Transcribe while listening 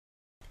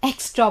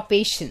extra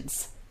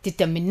patience,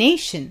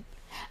 determination,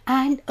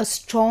 and a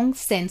strong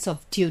sense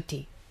of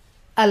duty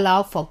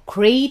allow for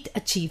great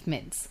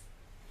achievements.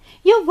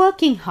 You're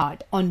working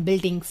hard on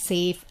building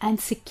safe and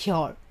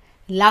secure,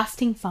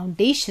 lasting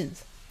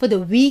foundations for the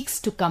weeks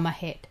to come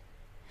ahead.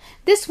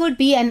 This would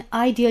be an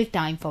ideal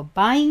time for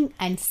buying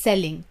and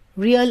selling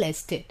real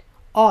estate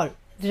or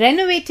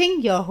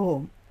renovating your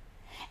home.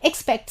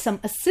 Expect some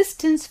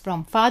assistance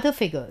from father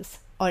figures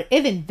or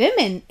even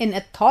women in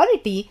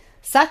authority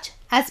such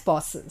as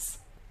bosses.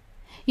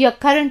 Your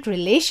current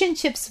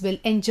relationships will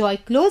enjoy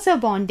closer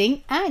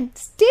bonding and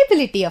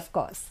stability, of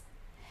course.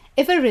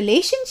 If a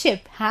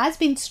relationship has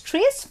been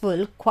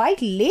stressful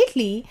quite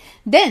lately,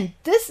 then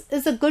this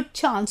is a good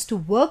chance to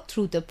work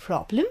through the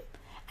problem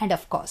and,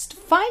 of course, to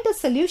find a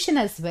solution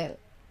as well.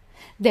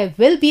 There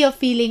will be a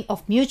feeling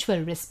of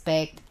mutual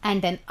respect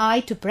and an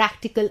eye to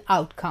practical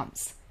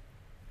outcomes.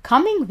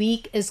 Coming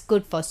week is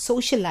good for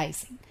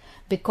socializing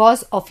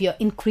because of your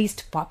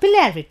increased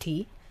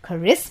popularity,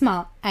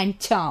 charisma, and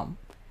charm.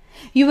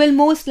 You will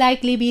most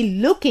likely be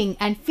looking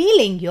and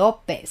feeling your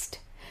best.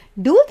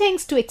 Do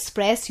things to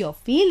express your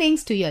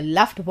feelings to your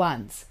loved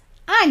ones.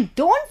 And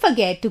don't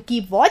forget to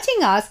keep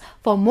watching us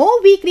for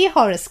more weekly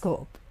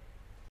horoscope.